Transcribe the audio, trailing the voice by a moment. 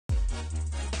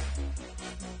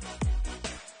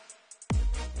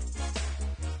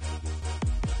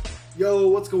Yo,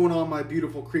 what's going on, my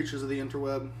beautiful creatures of the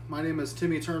interweb? My name is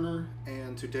Timmy Turner,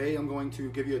 and today I'm going to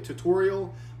give you a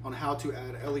tutorial on how to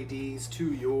add LEDs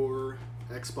to your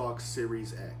Xbox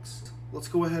Series X. Let's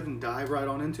go ahead and dive right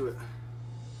on into it.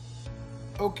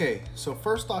 Okay, so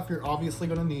first off, you're obviously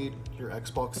going to need your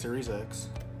Xbox Series X.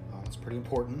 That's pretty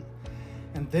important.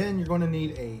 And then you're going to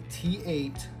need a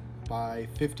T8 by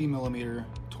 50 millimeter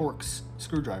Torx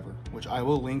screwdriver, which I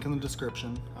will link in the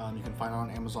description. You can find it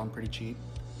on Amazon pretty cheap.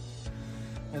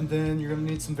 And then you're going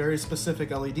to need some very specific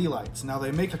LED lights. Now,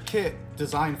 they make a kit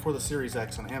designed for the Series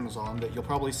X on Amazon that you'll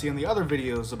probably see in the other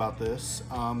videos about this.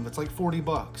 That's like 40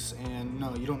 bucks, and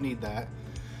no, you don't need that.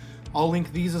 I'll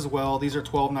link these as well. These are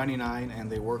 $12.99 and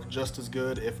they work just as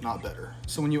good, if not better.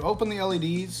 So when you open the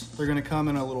LEDs, they're going to come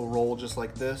in a little roll just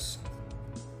like this.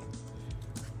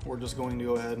 We're just going to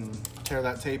go ahead and tear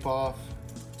that tape off,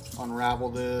 unravel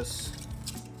this,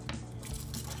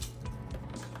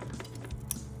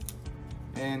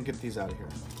 and get these out of here.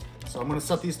 So I'm going to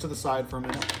set these to the side for a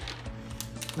minute.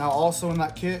 Now, also in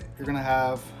that kit, you're going to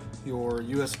have your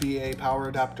USB-A power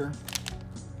adapter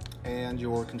and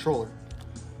your controller.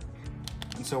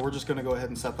 And so we're just going to go ahead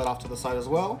and set that off to the side as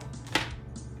well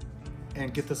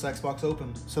and get this Xbox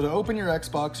open. So to open your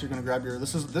Xbox, you're going to grab your,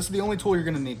 this is the only tool you're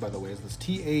going to need, by the way, is this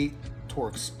T8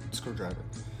 Torx screwdriver.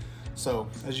 So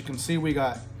as you can see, we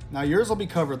got, now yours will be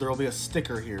covered, there will be a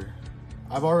sticker here.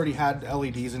 I've already had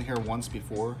LEDs in here once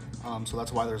before, so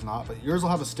that's why there's not, but yours will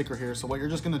have a sticker here. So what you're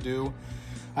just gonna do,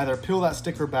 either peel that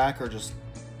sticker back or just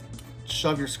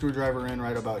shove your screwdriver in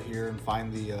right about here and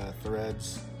find the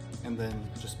threads, and then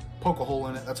just poke a hole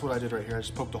in it. That's what I did right here. I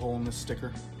just poked a hole in this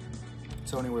sticker.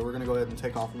 So anyway, we're gonna go ahead and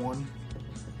take off one.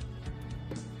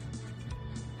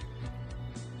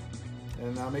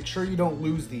 And now make sure you don't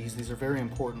lose these. These are very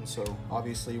important, so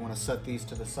obviously you wanna set these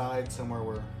to the side somewhere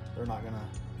where they're not gonna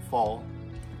fall.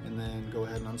 And then go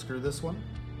ahead and unscrew this one.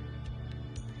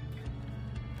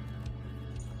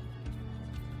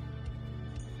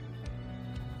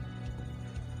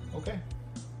 Okay,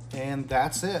 and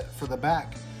that's it for the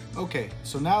back. Okay,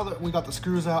 so now that we got the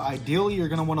screws out, ideally you're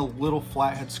gonna want a little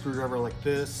flathead screwdriver like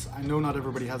this. I know not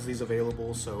everybody has these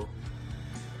available, so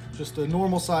just a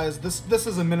normal size. This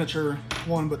is a miniature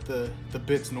one, but the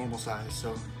bit's normal size,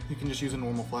 so you can just use a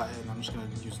normal flathead, and I'm just gonna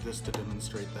use this to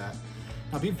demonstrate that.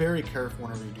 Now be very careful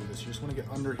whenever you do this. You just want to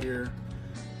get under here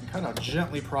and kind of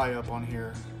gently pry up on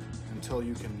here until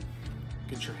you can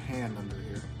get your hand under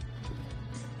here.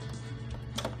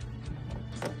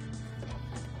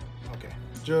 Okay,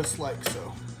 just like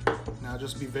so. Now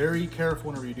just be very careful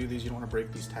whenever you do these. You don't want to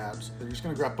break these tabs. So you're just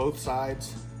going to grab both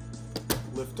sides,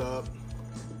 lift up,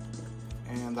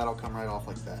 and that'll come right off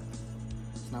like that.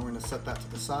 Now we're going to set that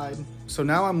to the side. So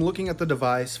now I'm looking at the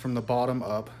device from the bottom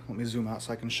up. Let me zoom out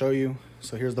so I can show you.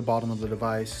 So here's the bottom of the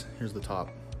device, here's the top.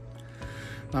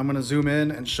 Now I'm going to zoom in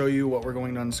and show you what we're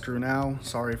going to unscrew now.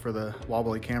 Sorry for the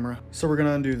wobbly camera. So we're going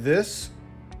to undo this,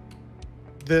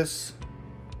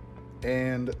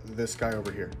 and this guy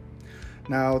over here.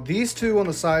 Now these two on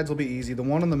the sides will be easy. The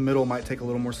one in the middle might take a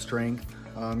little more strength.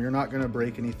 You're not going to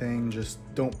break anything, just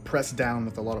don't press down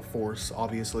with a lot of force,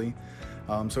 obviously.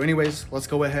 So anyways, let's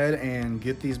go ahead and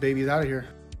get these babies out of here.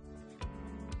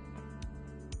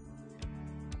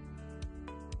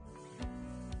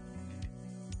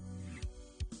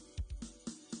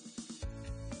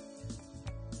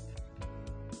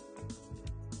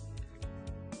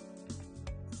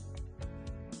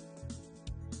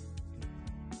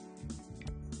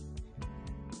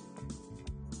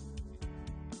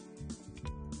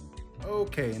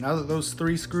 Okay, now that those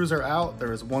three screws are out,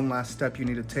 there is one last step you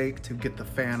need to take to get the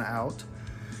fan out,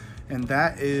 and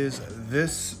that is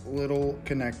this little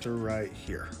connector right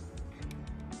here.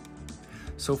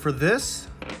 So for this,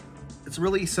 it's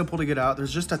really simple to get out.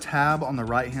 There's just a tab on the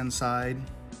right-hand side,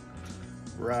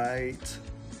 right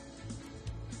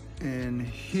in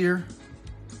here.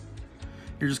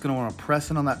 You're just gonna wanna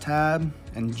press in on that tab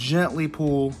and gently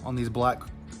pull on these black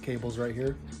cables right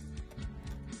here.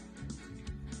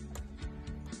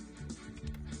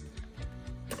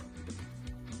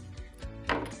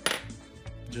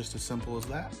 Just as simple as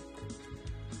that.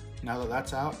 Now that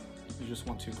that's out, you just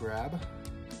want to grab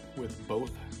with both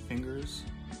fingers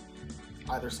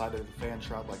either side of the fan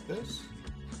shroud like this,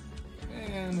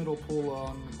 and it'll pull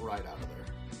on right out of there.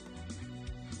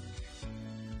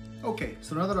 Okay,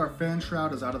 so now that our fan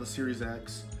shroud is out of the Series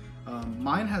X,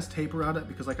 mine has tape around it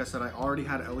because, like I said, I already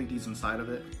had LEDs inside of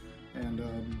it, and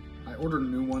I ordered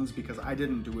new ones because I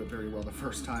didn't do it very well the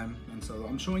first time, and so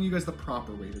I'm showing you guys the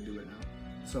proper way to do it now.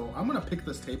 So I'm gonna pick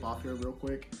this tape off here real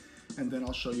quick, and then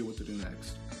I'll show you what to do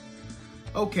next.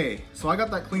 Okay, so I got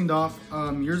that cleaned off.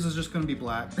 Yours is just gonna be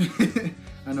black.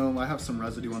 I know I have some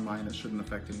residue on mine. It shouldn't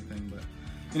affect anything, but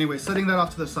anyway, setting that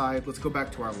off to the side, let's go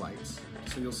back to our lights.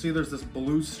 So you'll see there's this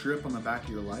blue strip on the back of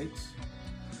your lights.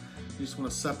 You just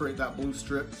want to separate that blue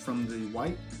strip from the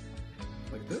white,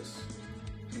 like this,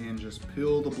 and just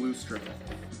peel the blue strip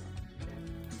off.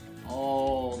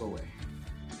 All the way.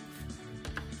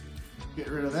 Get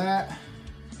rid of that.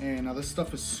 And now this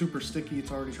stuff is super sticky.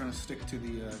 It's already trying to stick to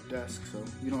the desk, so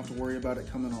you don't have to worry about it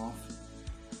coming off.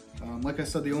 Like I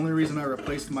said, the only reason I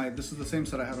replaced this is the same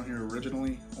set I had on here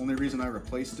originally. Only reason I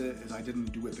replaced it is I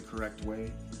didn't do it the correct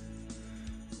way.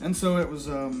 And so it was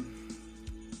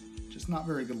just not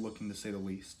very good looking, to say the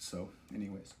least. So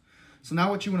anyways, so now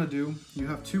what you want to do, you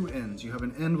have two ends. You have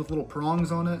an end with little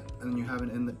prongs on it, and then you have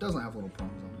an end that doesn't have little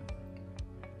prongs on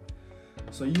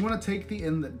it. So you want to take the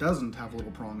end that doesn't have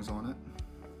little prongs on it,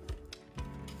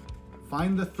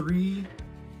 find the 3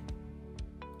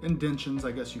 indentions,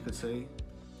 I guess you could say,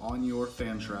 on your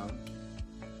fan shroud,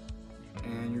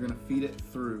 and you're gonna feed it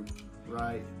through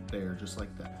right there, just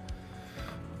like that.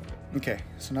 Okay,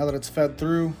 so now that it's fed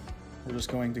through, we're just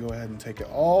going to go ahead and take it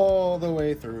all the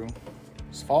way through,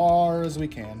 as far as we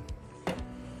can.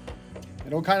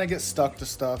 It'll kind of get stuck to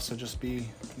stuff, so just be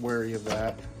wary of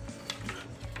that.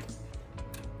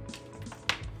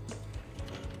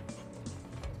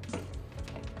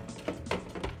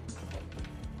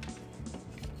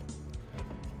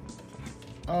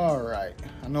 All right,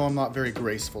 I know I'm not very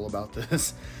graceful about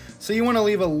this. So you want to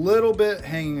leave a little bit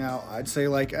hanging out. I'd say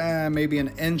like maybe an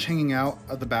inch hanging out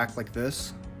of the back like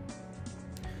this.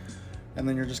 And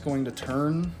then you're just going to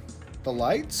turn the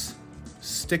lights,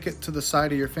 stick it to the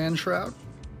side of your fan shroud.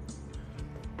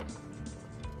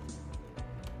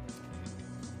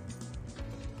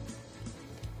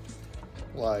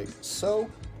 Like so.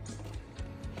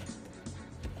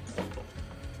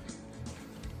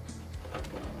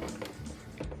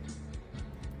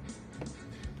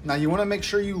 Now you want to make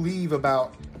sure you leave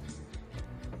about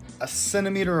a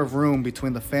centimeter of room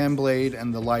between the fan blade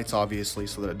and the lights, obviously,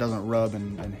 so that it doesn't rub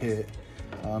and hit,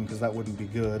 because that wouldn't be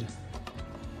good.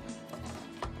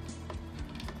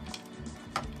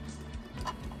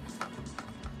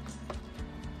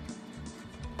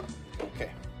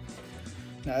 Okay.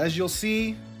 Now as you'll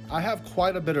see, I have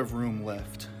quite a bit of room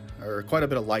left, or quite a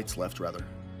bit of lights left rather.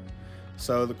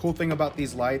 So the cool thing about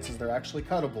these lights is they're actually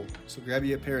cuttable. So grab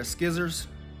you a pair of scissors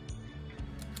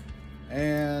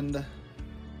and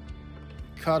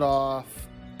cut off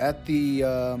at the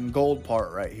gold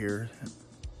part right here.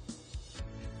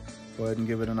 Go ahead and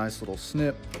give it a nice little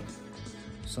snip.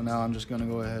 So now I'm just gonna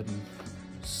go ahead and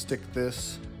stick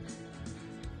this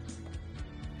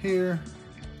here,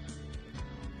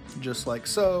 just like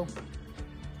so.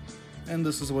 And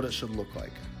this is what it should look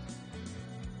like.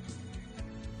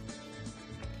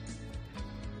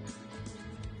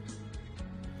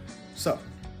 So,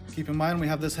 keep in mind we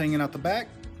have this hanging out the back.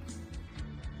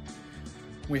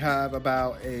 We have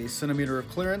about a centimeter of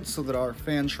clearance so that our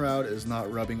fan shroud is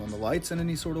not rubbing on the lights in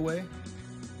any sort of way.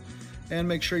 And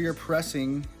make sure you're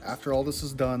pressing after all this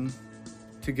is done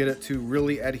to get it to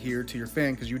really adhere to your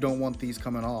fan, because you don't want these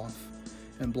coming off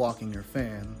and blocking your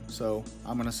fan. So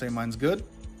I'm gonna say mine's good.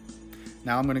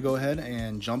 Now I'm gonna go ahead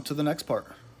and jump to the next part.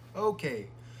 Okay,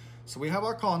 so we have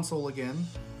our console again.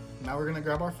 Now we're gonna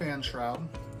grab our fan shroud.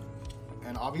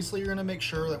 And obviously you're gonna make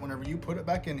sure that whenever you put it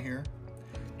back in here,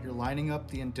 you're lining up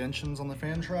the indentions on the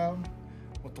fan shroud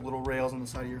with the little rails on the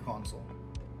side of your console.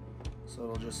 So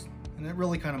it'll just, and it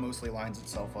really kind of mostly lines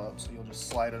itself up. So you'll just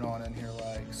slide it on in here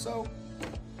like so.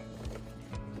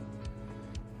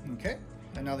 Okay,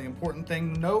 and now the important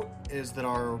thing to note is that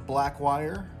our black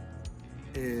wire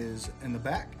is in the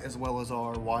back, as well as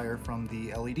our wire from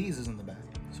the LEDs is in the back.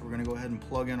 So we're gonna go ahead and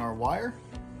plug in our wire.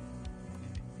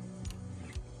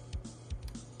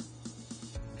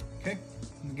 Okay,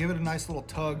 and give it a nice little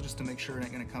tug just to make sure it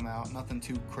ain't gonna come out. Nothing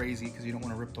too crazy because you don't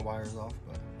want to rip the wires off.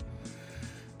 But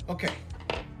okay,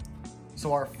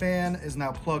 so our fan is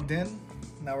now plugged in.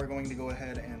 Now we're going to go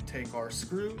ahead and take our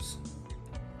screws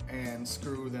and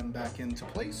screw them back into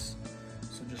place.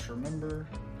 So just remember,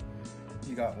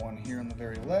 you got one here on the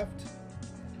very left.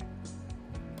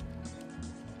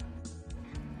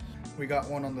 We got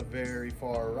one on the very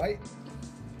far right.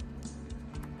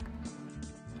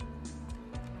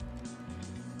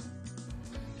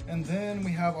 And then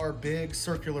we have our big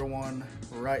circular one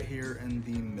right here in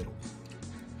the middle.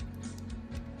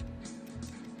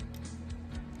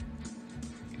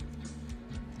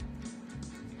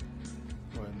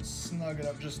 Go ahead and snug it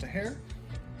up just a hair.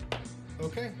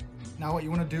 Okay, now what you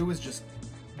want to do is just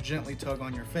gently tug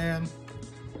on your fan.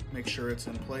 Make sure it's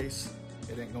in place.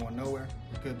 It ain't going nowhere.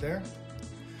 We're good there.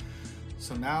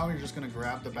 So now you're just going to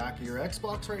grab the back of your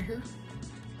Xbox right here.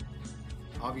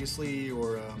 Obviously,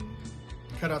 your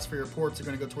cutouts for your ports are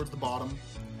going to go towards the bottom,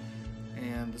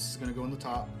 and this is going to go in the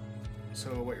top. So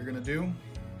what you're going to do,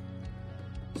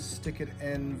 stick it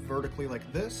in vertically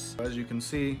like this. As you can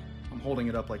see, I'm holding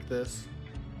it up like this,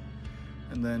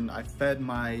 and then I fed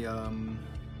my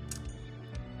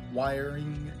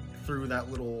wiring through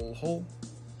that little hole,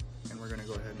 and we're going to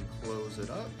go ahead and close it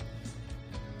up.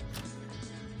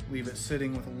 Leave it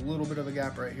sitting with a little bit of a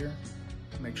gap right here.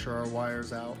 Make sure our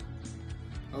wire's out.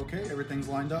 Okay, everything's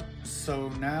lined up. So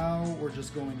now we're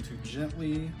just going to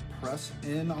gently press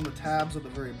in on the tabs at the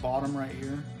very bottom right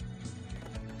here,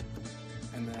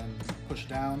 and then push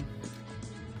down.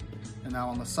 And now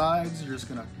on the sides, you're just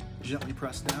gonna gently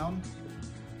press down,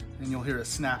 and you'll hear it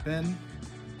snap in.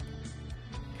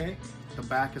 Okay, the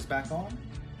back is back on.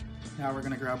 Now we're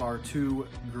gonna grab our 2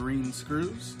 green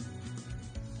screws.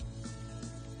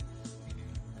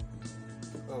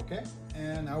 Okay,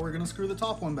 and now we're gonna screw the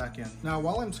top one back in. Now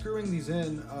while I'm screwing these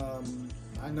in,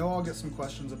 I know I'll get some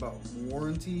questions about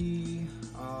warranty.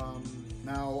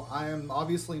 Now I am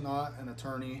obviously not an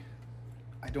attorney.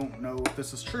 I don't know if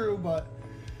this is true, but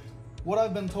what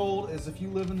I've been told is if you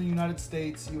live in the United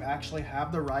States, you actually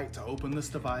have the right to open this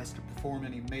device to perform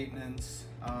any maintenance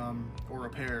or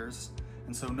repairs.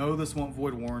 And so no, this won't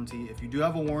void warranty. If you do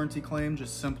have a warranty claim,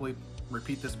 just simply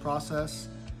repeat this process,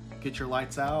 get your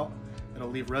lights out. It'll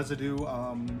leave residue.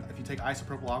 If you take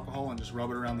isopropyl alcohol and just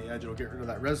rub it around the edge, it'll get rid of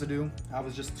that residue. I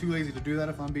was just too lazy to do that,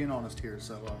 if I'm being honest here.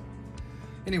 So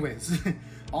anyways,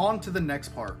 on to the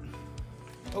next part.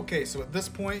 Okay, so at this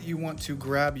point you want to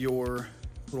grab your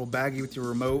little baggie with your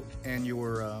remote and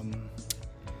your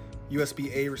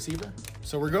USB-A receiver.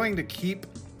 So we're going to keep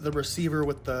the receiver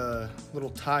with the little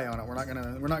tie on it. We're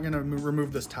not gonna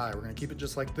remove this tie. We're gonna keep it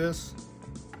just like this,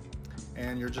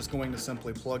 and you're just going to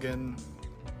simply plug in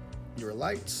your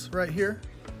lights right here,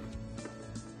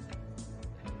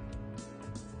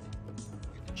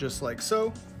 just like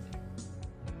so.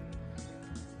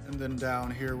 And then down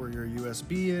here where your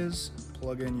USB is,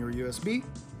 plug in your USB,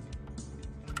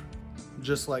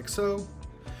 just like so.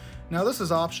 Now this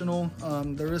is optional.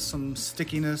 There is some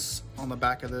stickiness on the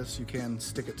back of this. You can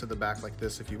stick it to the back like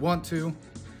this if you want to.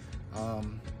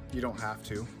 You don't have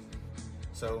to.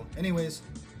 So anyways,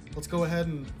 let's go ahead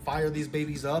and fire these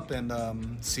babies up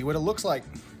and see what it looks like.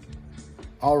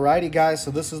 Alrighty guys,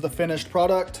 so this is the finished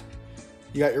product.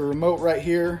 You got your remote right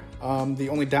here. The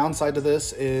only downside to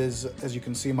this is, as you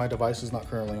can see, my device is not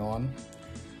currently on.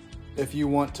 If you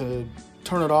want to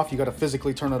turn it off, you got to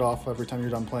physically turn it off every time you're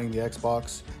done playing the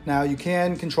Xbox. Now you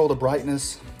can control the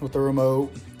brightness with the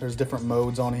remote. There's different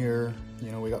modes on here.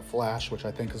 You know, we got flash, which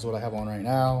I think is what I have on right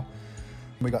now.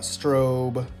 We got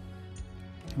strobe.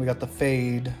 We got the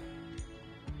fade.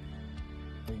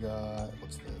 We got,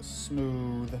 what's this?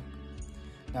 Smooth.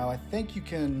 Now I think you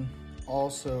can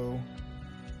also,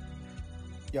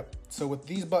 yep. So with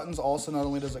these buttons also, not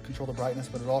only does it control the brightness,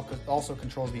 but it also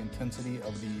controls the intensity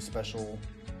of the special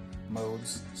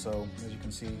modes. So as you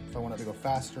can see, if I want it to go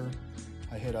faster,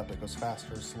 I hit up, it goes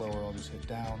faster. Slower, I'll just hit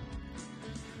down.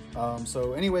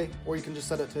 So anyway, or you can just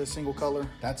set it to a single color.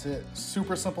 That's it.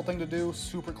 Super simple thing to do,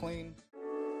 super clean.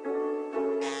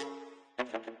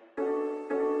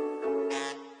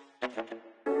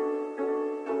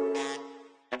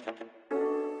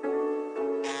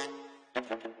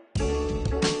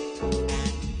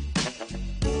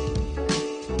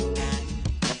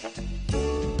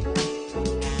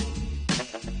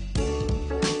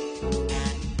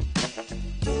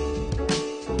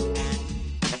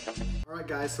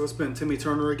 Guys, so it's been Timmy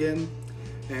Turner again,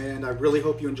 and I really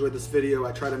hope you enjoyed this video.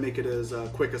 I try to make it as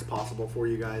quick as possible for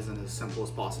you guys and as simple as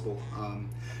possible.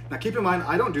 Now keep in mind,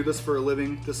 I don't do this for a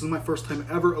living. This is my first time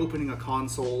ever opening a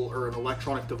console or an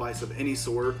electronic device of any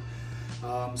sort.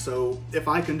 So if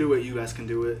I can do it, you guys can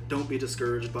do it. Don't be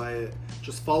discouraged by it.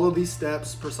 Just follow these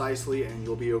steps precisely and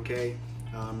you'll be okay.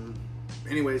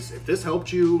 Anyways, if this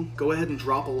helped you, go ahead and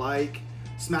drop a like.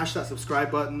 Smash that subscribe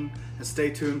button and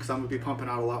stay tuned because I'm going to be pumping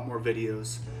out a lot more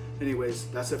videos. Anyways,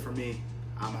 that's it for me.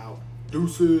 I'm out.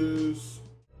 Deuces.